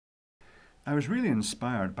I was really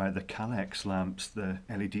inspired by the Calex lamps, the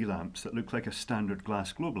LED lamps that look like a standard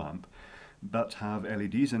glass globe lamp but have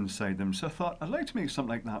LEDs inside them. So I thought I'd like to make something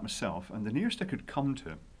like that myself, and the nearest I could come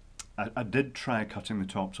to, I did try cutting the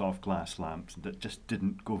tops off glass lamps, and it just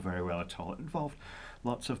didn't go very well at all. It involved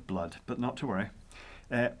lots of blood, but not to worry.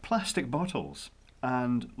 Plastic bottles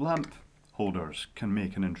and lamp holders can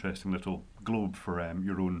make an interesting little globe for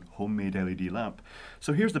your own homemade LED lamp.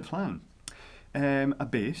 So here's the plan. A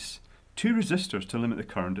base, two resistors to limit the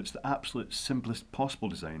current. It's the absolute simplest possible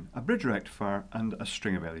design. A bridge rectifier and a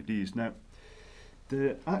string of LEDs. Now,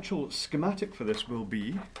 the actual schematic for this will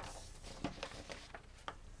be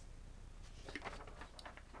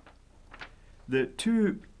the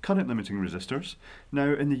two current limiting resistors.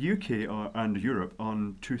 Now, in the UK and Europe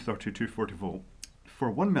on 230, 240 volt, for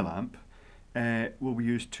 1 milliamp, we'll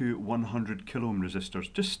use two 100 kilo ohm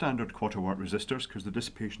resistors, just standard quarter watt resistors, because the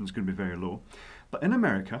dissipation is going to be very low. But in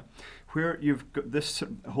America, where you've got this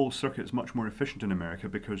whole circuit is much more efficient in America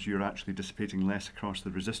because you're actually dissipating less across the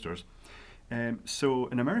resistors. So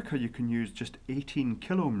in America, you can use just 18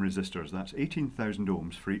 kilo ohm resistors. That's 18,000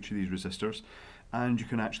 ohms for each of these resistors. And you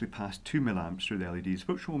can actually pass 2 milliamps through the LEDs,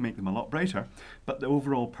 which will make them a lot brighter, but the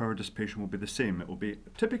overall power dissipation will be the same. It will be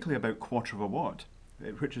typically about 1/4 of a watt,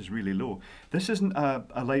 which is really low. This isn't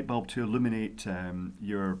a light bulb to illuminate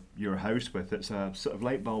your house with. It's a sort of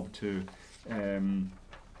light bulb to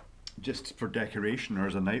just for decoration or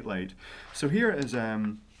as a night light. So here is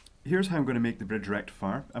here's how I'm going to make the bridge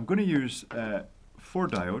rectifier. I'm going to use 4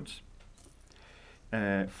 diodes.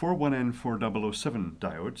 4 1N4007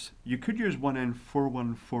 diodes. You could use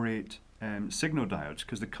 1N4148 signal diodes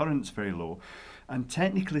because the current's very low, and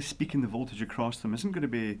technically speaking the voltage across them isn't going to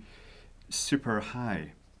be super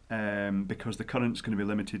high because the current's going to be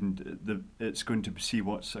limited and it's going to see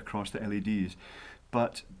what's across the LEDs.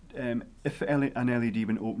 But if an LED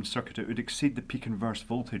went open circuit, it would exceed the peak inverse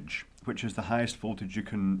voltage, which is the highest voltage you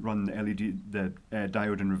can run the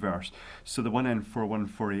diode in reverse. So the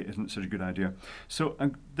 1N4148 isn't such a good idea. So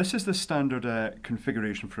this is the standard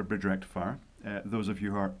configuration for a bridge rectifier. Those of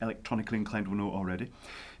you who are electronically inclined will know already.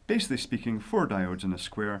 Basically speaking, 4 diodes in a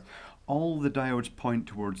square. All the diodes point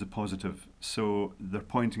towards the positive, so they're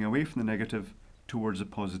pointing away from the negative towards the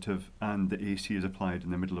positive, and the AC is applied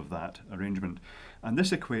in the middle of that arrangement. And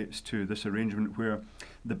this equates to this arrangement where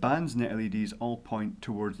the bands in the LEDs all point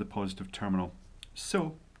towards the positive terminal.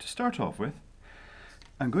 So, to start off with,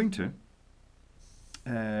 I'm going to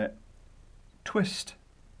twist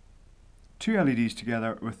 2 LEDs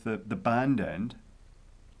together with the band end.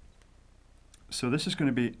 So this is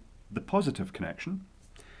going to be the positive connection.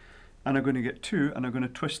 And I'm going to get 2, and I'm going to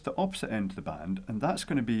twist the opposite end of the band, and that's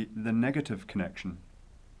going to be the negative connection.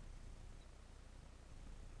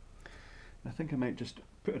 I think I might just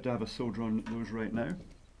put a dab of solder on those right now,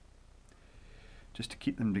 just to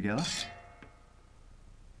keep them together.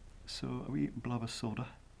 So a wee blob of solder.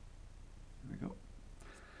 There we go.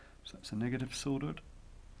 So that's a negative soldered,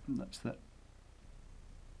 and that's the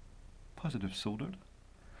positive soldered.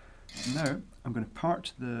 Now I'm going to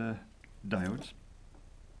part the diodes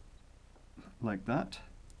like that,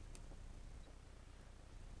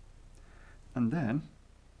 and then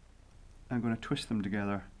I'm going to twist them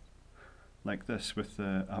together like this with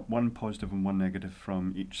one positive and one negative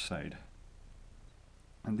from each side.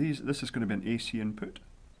 And this is going to be an AC input,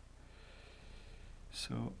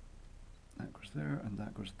 so that goes there and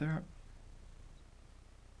that goes there,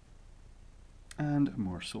 and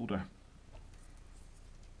more solder.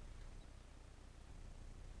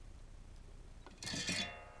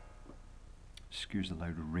 Excuse the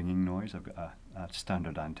loud ringing noise. I've got a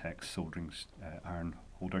standard Antex soldering iron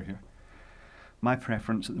holder here. My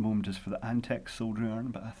preference at the moment is for the Antex soldering iron,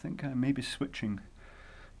 but I think I may be switching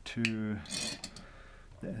to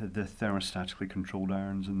the thermostatically controlled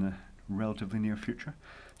irons in the relatively near future.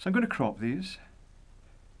 So I'm going to crop these,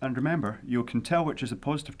 and remember, you can tell which is the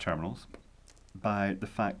positive terminals by the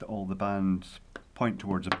fact that all the bands point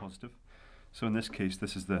towards a positive. So in this case,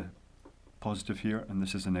 this is the positive here, and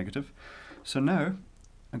this is the negative. So now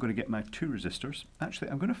I'm going to get my 2 resistors. Actually,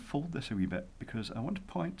 I'm going to fold this a wee bit because I want to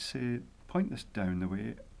point this down the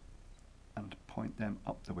way and point them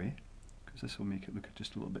up the way, because this will make it look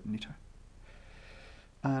just a little bit neater.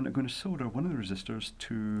 And I'm going to solder one of the resistors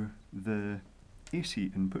to the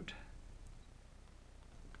AC input.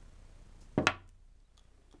 This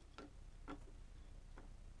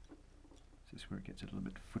is where it gets a little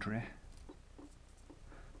bit footery.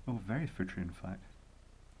 Oh, very footery in fact.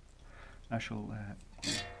 I shall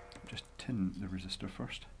just tin the resistor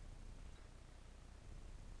first.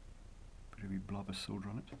 Put a wee blob of solder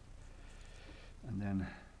on it, and then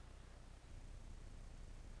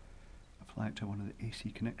apply apply it to one of the AC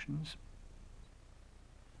connections.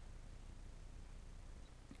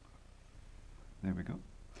 There we go.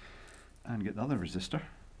 And get the other resistor.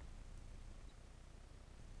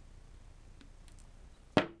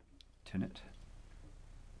 Tin it.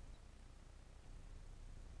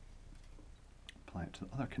 Apply it to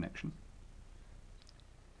the other connection.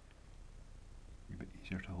 A bit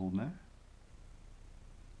easier to hold now.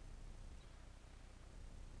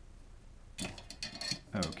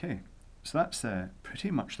 Okay, so that's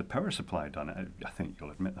pretty much the power supply done. I think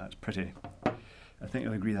you'll admit that's pretty. I think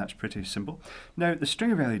you'll agree that's pretty simple. Now the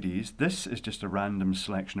string of LEDs, this is just a random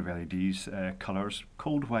selection of LEDs, colours,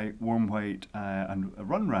 cold white, warm white, and a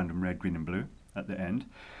run random red, green and blue at the end.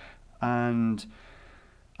 And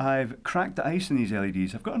I've cracked the ice in these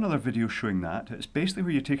LEDs. I've got another video showing that. It's basically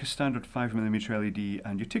where you take a standard 5mm LED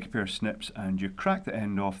and you take a pair of snips and you crack the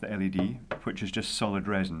end off the LED, which is just solid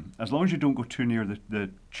resin. As long as you don't go too near the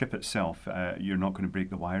chip itself, you're not going to break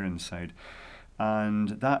the wire inside. And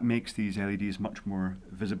that makes these LEDs much more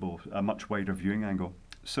visible, a much wider viewing angle.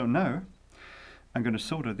 So now I'm going to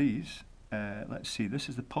solder these. Let's see, this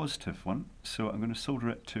is the positive one. So I'm going to solder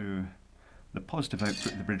it to the positive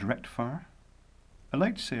output of the bridge rectifier. I'd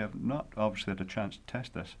like to say I've not obviously had a chance to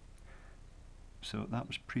test this. So that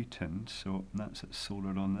was pre-tinned, so that's it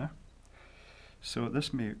soldered on there. So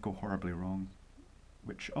this may go horribly wrong,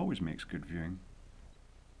 which always makes good viewing.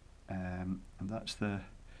 And that's the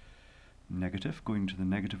negative, going to the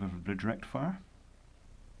negative of a bridge rectifier.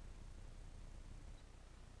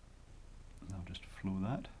 And I'll just flow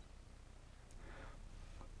that.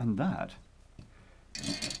 And that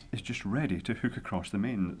is just ready to hook across the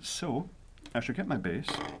main. So I shall get my base,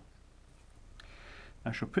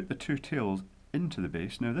 I shall put the two tails into the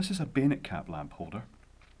base. Now this is a bayonet cap lamp holder,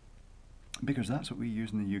 because that's what we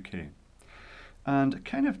use in the UK. And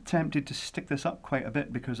kind of tempted to stick this up quite a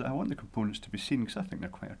bit because I want the components to be seen, because I think they're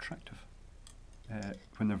quite attractive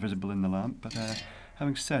when they're visible in the lamp. But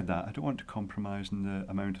having said that, I don't want to compromise on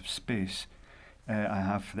the amount of space I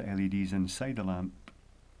have for the LEDs inside the lamp,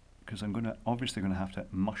 because I'm obviously going to have to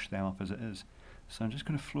mush them up as it is. So I'm just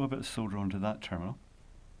going to flow a bit of solder onto that terminal.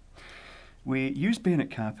 We use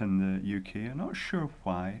bayonet cap in the UK. I'm not sure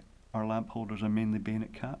why our lamp holders are mainly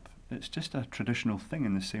bayonet cap. It's just a traditional thing,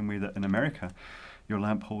 in the same way that in America your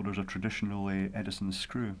lamp holders are traditionally Edison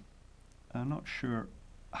screw. I'm not sure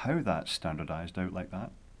how that's standardised out like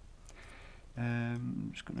that.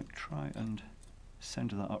 I'm just going to try and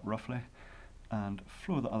center that up roughly and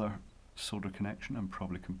flow the other solder connection. I'm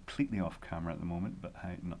probably completely off camera at the moment, but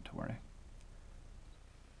hey, not to worry.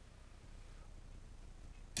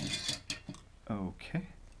 Okay,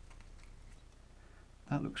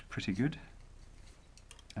 that looks pretty good.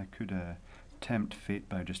 I could tempt fate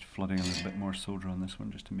by just flooding a little bit more solder on this one,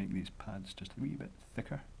 just to make these pads just a wee bit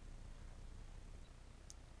thicker.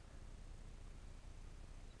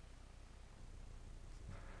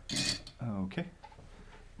 Okay,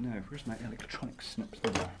 now where's my electronic snips?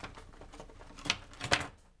 There.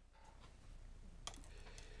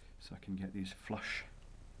 So I can get these flush.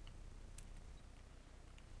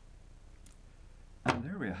 And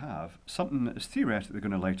there we have something that is theoretically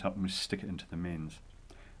going to light up and we stick it into the mains.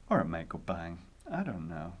 Or it might go bang. I don't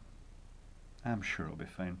know. I'm sure it'll be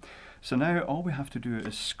fine. So now all we have to do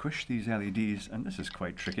is squish these LEDs, and this is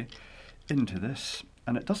quite tricky, into this.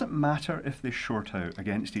 And it doesn't matter if they short out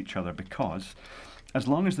against each other, because as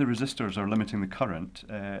long as the resistors are limiting the current,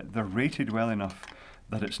 they're rated well enough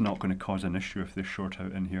that it's not going to cause an issue if they short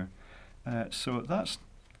out in here. So that's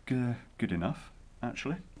good enough,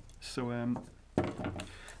 actually. So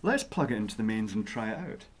let's plug it into the mains and try it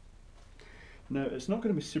out. Now it's not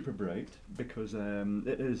going to be super bright because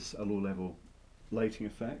it is a low level lighting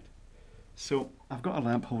effect. So I've got a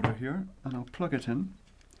lamp holder here and I'll plug it in,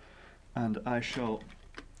 and I shall,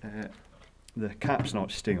 the cap's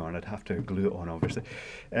not staying on, I'd have to glue it on obviously,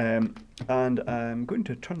 and I'm going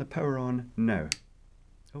to turn the power on now.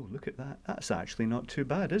 Oh, look at that, that's actually not too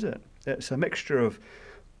bad, is it? It's a mixture of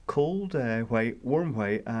cold white, warm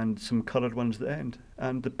white, and some coloured ones at the end.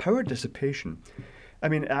 And the power dissipation, I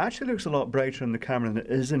mean, it actually looks a lot brighter on the camera than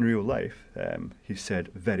it is in real life, he said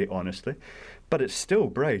very honestly. But it's still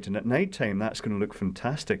bright, and at night time that's going to look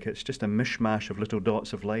fantastic. It's just a mishmash of little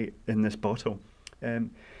dots of light in this bottle.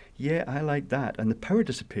 Yeah, I like that. And the power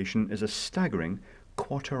dissipation is a staggering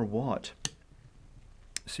 1/4 watt.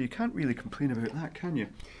 So you can't really complain about that, can you?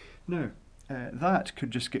 Now, that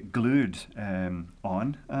could just get glued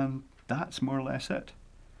on, and that's more or less it.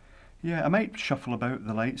 Yeah, I might shuffle about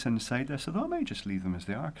the lights inside this, although I might just leave them as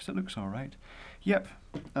they are because it looks alright. Yep,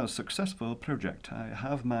 a successful project. I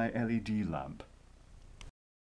have my LED lamp.